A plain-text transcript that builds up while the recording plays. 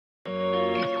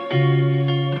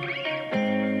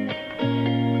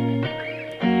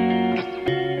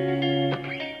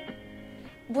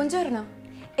Buongiorno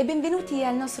e benvenuti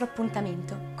al nostro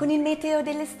appuntamento con il Meteo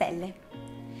delle stelle.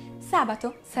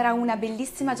 Sabato sarà una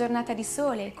bellissima giornata di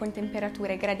sole con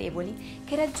temperature gradevoli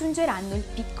che raggiungeranno il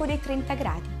picco dei 30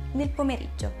 gradi nel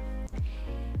pomeriggio.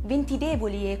 Venti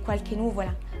deboli e qualche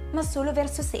nuvola, ma solo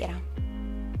verso sera.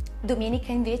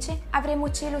 Domenica invece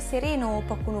avremo cielo sereno o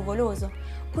poco nuvoloso,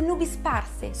 con nubi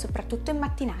sparse soprattutto in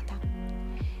mattinata.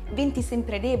 Venti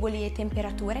sempre deboli e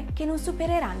temperature che non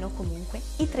supereranno comunque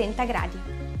i 30 gradi.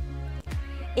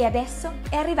 E adesso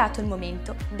è arrivato il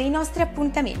momento dei nostri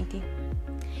appuntamenti.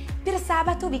 Per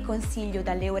sabato vi consiglio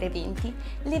dalle ore 20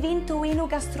 l'evento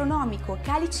enogastronomico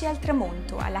Calici al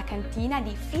tramonto alla cantina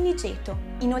di Finigeto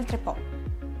in Oltrepo.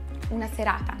 Una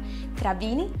serata tra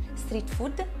vini, street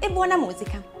food e buona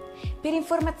musica. Per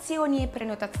informazioni e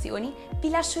prenotazioni vi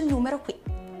lascio il numero qui.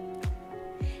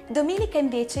 Domenica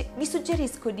invece vi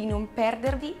suggerisco di non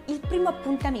perdervi il primo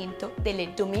appuntamento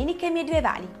delle Domeniche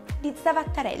Medievali di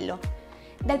Zavattarello,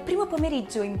 dal primo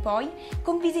pomeriggio in poi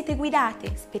con visite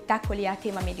guidate, spettacoli a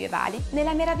tema medievale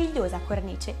nella meravigliosa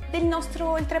cornice del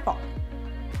nostro Oltrepo.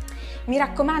 Mi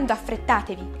raccomando,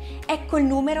 affrettatevi, ecco il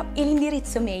numero e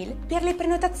l'indirizzo mail per le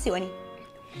prenotazioni.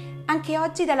 Anche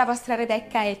oggi dalla vostra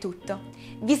Rebecca è tutto.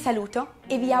 Vi saluto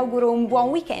e vi auguro un buon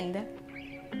weekend!